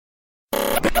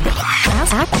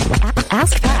AskPat.com.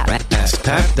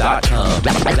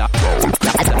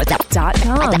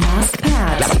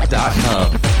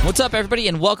 AskPat.com. What's up, everybody,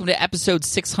 and welcome to episode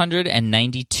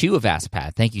 692 of Ask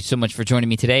Pat. Thank you so much for joining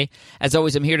me today. As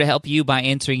always, I'm here to help you by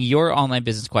answering your online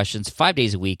business questions 5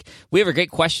 days a week. We have a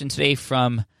great question today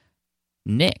from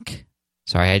Nick.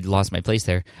 Sorry, I lost my place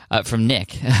there. From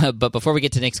Nick. But before we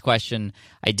get to Nick's question,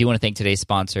 I do want to thank today's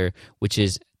sponsor, which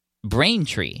is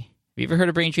Braintree. Have you ever heard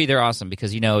of Braintree? They're awesome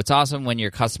because, it's awesome when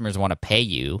your customers want to pay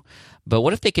you, but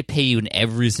what if they could pay you in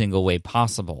every single way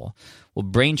possible? Well,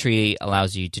 Braintree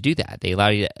allows you to do that. They allow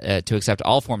you to accept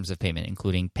all forms of payment,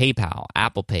 including PayPal,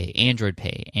 Apple Pay, Android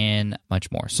Pay, and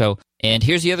much more. And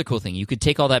here's the other cool thing. You could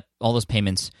take all those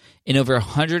payments in over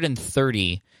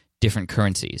 130 different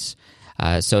currencies.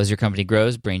 So as your company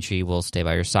grows, Braintree will stay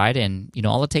by your side, and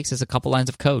all it takes is a couple lines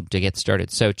of code to get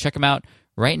started. So check them out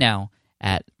right now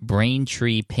at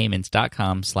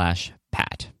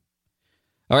braintreepayments.com/Pat.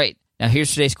 All right, now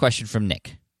here's today's question from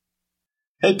Nick.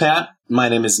 Hey, Pat. My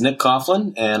name is Nick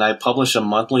Coughlin, and I publish a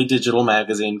monthly digital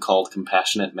magazine called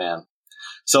Compassionate Man.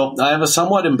 So I have a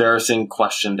somewhat embarrassing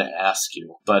question to ask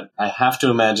you, but I have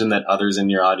to imagine that others in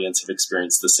your audience have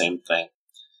experienced the same thing.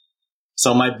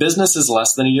 So my business is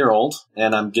less than a year old,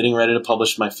 and I'm getting ready to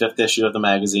publish my 5th issue of the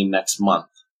magazine next month.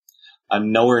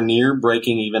 I'm nowhere near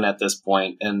breaking even at this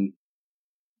point, and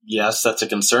yes, that's a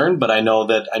concern, but I know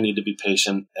that I need to be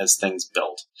patient as things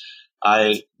build.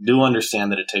 I do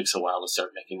understand that it takes a while to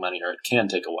start making money, or it can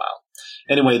take a while.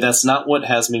 Anyway, that's not what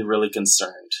has me really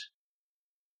concerned.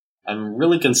 I'm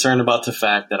really concerned about the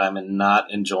fact that I'm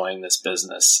not enjoying this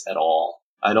business at all.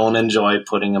 I don't enjoy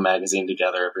putting a magazine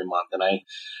together every month, and I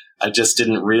just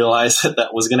didn't realize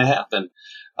that was going to happen.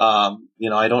 I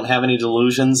don't have any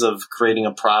delusions of creating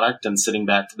a product and sitting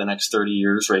back for the next 30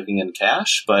 years raking in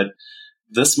cash, but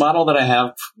this model that I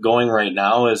have going right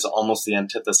now is almost the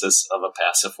antithesis of a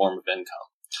passive form of income.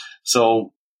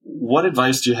 So what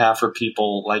advice do you have for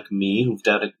people like me who've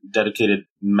dedicated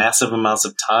massive amounts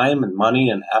of time and money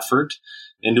and effort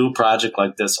into a project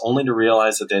like this, only to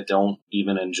realize that they don't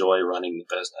even enjoy running the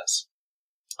business?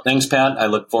 Thanks, Pat. I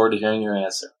look forward to hearing your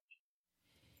answer.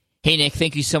 Hey, Nick,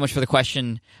 thank you so much for the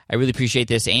question. I really appreciate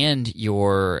this and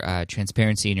your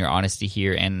transparency and your honesty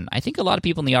here. And I think a lot of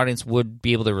people in the audience would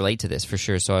be able to relate to this for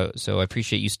sure. So I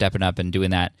appreciate you stepping up and doing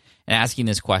that and asking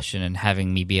this question and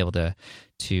having me be able to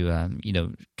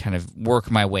kind of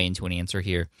work my way into an answer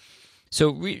here.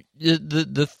 So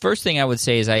the first thing I would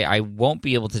say is I won't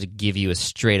be able to give you a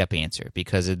straight up answer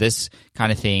because of this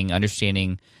kind of thing,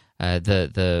 understanding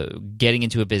the getting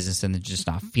into a business and just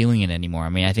not feeling it anymore. I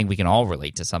mean, I think we can all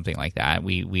relate to something like that.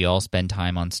 We all spend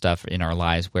time on stuff in our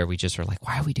lives where we just are like,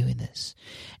 why are we doing this?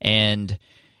 And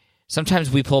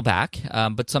sometimes we pull back,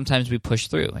 but sometimes we push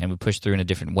through, and we push through in a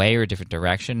different way or a different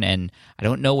direction. And I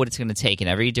don't know what it's going to take. And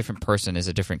every different person is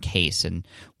a different case, and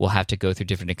we'll have to go through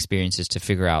different experiences to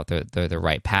figure out the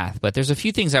right path. But there's a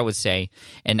few things I would say,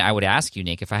 and I would ask you,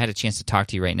 Nick, if I had a chance to talk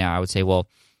to you right now, I would say, well,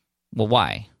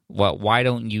 why? Why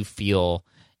don't you feel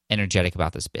energetic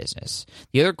about this business?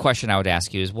 The other question I would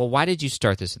ask you is, well, why did you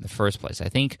start this in the first place? I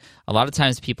think a lot of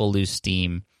times people lose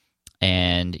steam,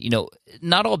 and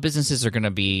not all businesses are going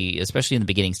to be, especially in the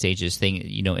beginning stages,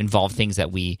 involve things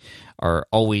that we are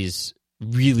always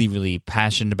really, really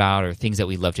passionate about or things that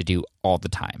we love to do all the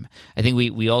time. I think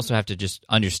we also have to just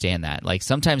understand that. Like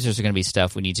sometimes there's going to be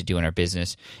stuff we need to do in our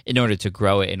business in order to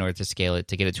grow it, in order to scale it,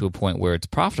 to get it to a point where it's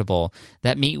profitable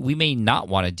that we may not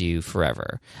want to do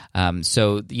forever.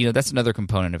 So that's another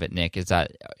component of it, Nick, is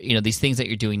that these things that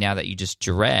you're doing now that you just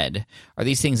dread are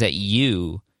these things that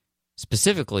you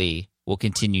specifically will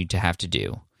continue to have to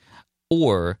do?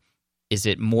 Or is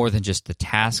it more than just the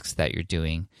tasks that you're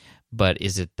doing, but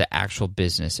is it the actual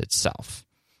business itself?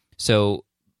 So,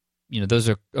 those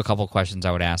are a couple of questions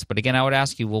I would ask. But again, I would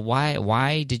ask you, well,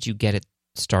 why did you get it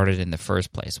started in the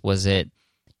first place? Was it,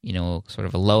 sort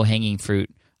of a low-hanging fruit,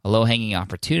 a low-hanging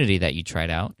opportunity that you tried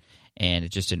out, and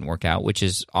it just didn't work out, which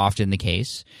is often the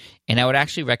case? And I would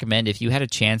actually recommend, if you had a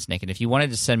chance, Nick, and if you wanted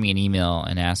to send me an email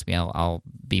and ask me, I'll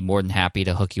be more than happy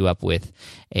to hook you up with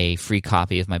a free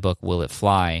copy of my book, Will It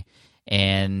Fly?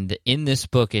 And in this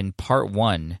book, in part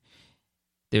 1,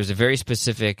 there's a very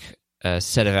specific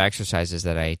set of exercises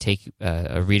that I take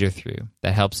a reader through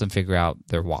that helps them figure out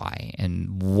their why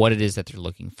and what it is that they're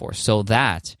looking for, so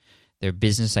that their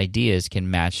business ideas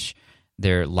can match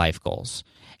their life goals.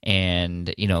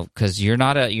 And because you're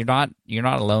not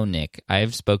alone, Nick.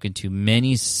 I've spoken to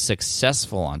many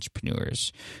successful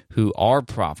entrepreneurs who are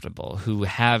profitable, who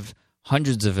have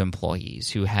hundreds of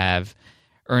employees, who have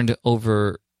earned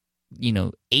over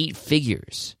 8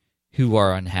 figures who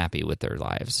are unhappy with their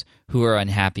lives, who are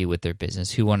unhappy with their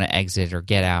business, who want to exit or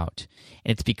get out.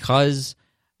 And it's because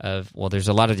of, well, there's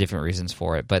a lot of different reasons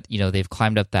for it, but they've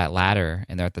climbed up that ladder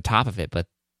and they're at the top of it, but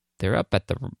they're up at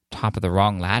the top of the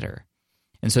wrong ladder.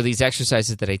 And so these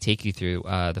exercises that I take you through,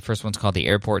 the first one's called the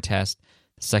airport test.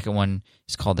 The second one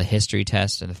is called the history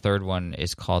test, and the third one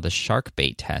is called the shark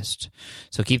bait test.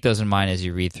 So keep those in mind as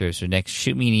you read through. So next,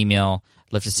 shoot me an email.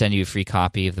 I'd love to send you a free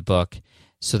copy of the book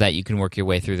so that you can work your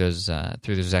way through those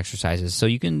exercises. So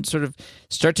you can sort of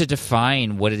start to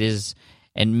define what it is,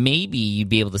 and maybe you'd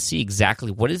be able to see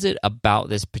exactly what is it about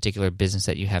this particular business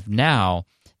that you have now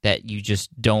that you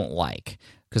just don't like.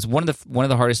 Because one of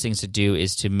the hardest things to do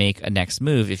is to make a next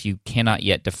move if you cannot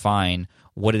yet define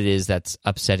what it is that's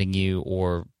upsetting you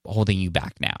or holding you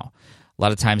back now. A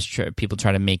lot of times people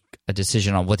try to make a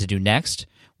decision on what to do next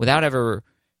without ever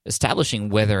establishing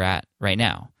where they're at right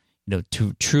now.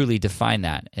 To truly define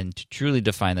that and to truly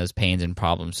define those pains and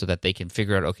problems so that they can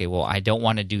figure out, okay, well, I don't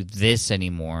want to do this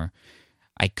anymore.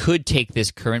 I could take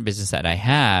this current business that I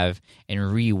have and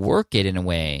rework it in a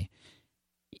way.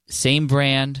 Same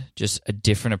brand, just a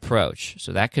different approach.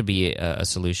 So that could be a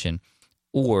solution.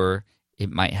 Or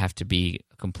it might have to be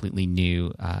a completely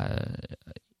new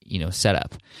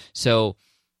setup. So,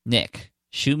 Nick,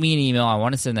 shoot me an email. I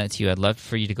want to send that to you. I'd love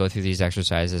for you to go through these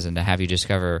exercises and to have you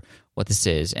discover what this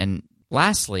is. And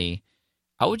lastly,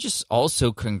 I would just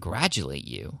also congratulate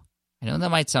you. I know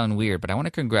that might sound weird, but I want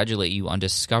to congratulate you on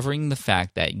discovering the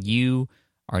fact that you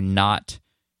are not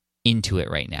into it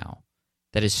right now.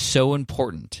 That is so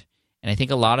important. And I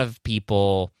think a lot of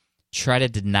people try to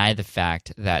deny the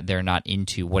fact that they're not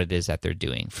into what it is that they're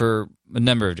doing for a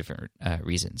number of different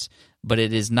reasons. But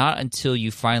it is not until you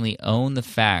finally own the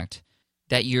fact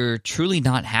that you're truly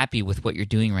not happy with what you're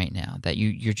doing right now, that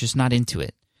you're just not into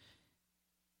it,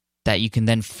 that you can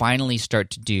then finally start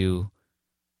to do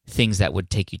things that would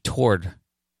take you toward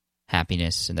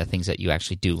happiness and the things that you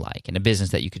actually do like, and a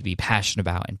business that you could be passionate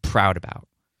about and proud about.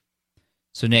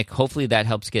 So, Nick, hopefully that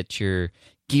helps get your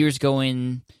gears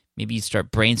going. Maybe you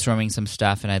start brainstorming some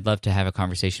stuff, and I'd love to have a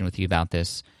conversation with you about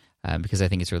this because I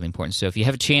think it's really important. So if you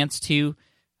have a chance to,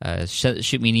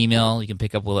 shoot me an email. You can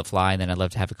pick up Will It Fly, and then I'd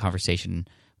love to have a conversation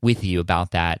with you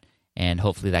about that, and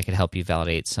hopefully that could help you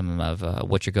validate some of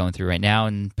what you're going through right now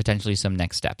and potentially some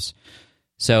next steps.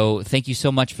 So thank you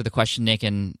so much for the question, Nick,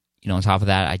 and on top of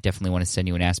that, I definitely want to send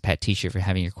you an Ask Pat t-shirt for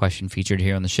having your question featured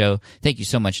here on the show. Thank you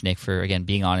so much, Nick, for, again,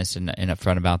 being honest and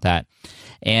upfront about that.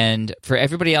 And for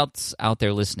everybody else out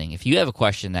there listening, if you have a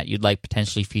question that you'd like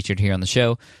potentially featured here on the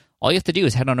show, all you have to do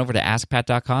is head on over to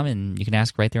askpat.com, and you can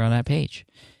ask right there on that page.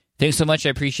 Thanks so much.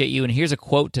 I appreciate you. And here's a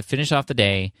quote to finish off the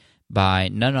day by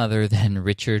none other than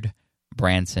Richard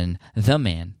Branson, the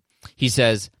man. He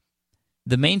says,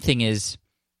 "The main thing is,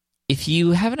 if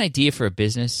you have an idea for a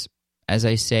business, as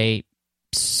I say,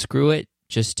 screw it,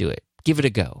 just do it. Give it a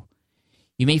go.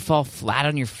 You may fall flat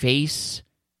on your face,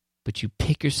 but you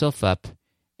pick yourself up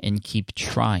and keep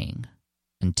trying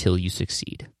until you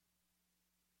succeed."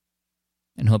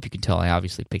 And hope you can tell I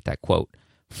obviously picked that quote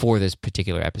for this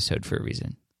particular episode for a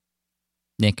reason.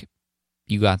 Nick,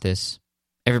 you got this.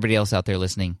 Everybody else out there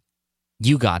listening,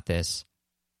 you got this.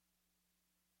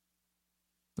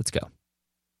 Let's go.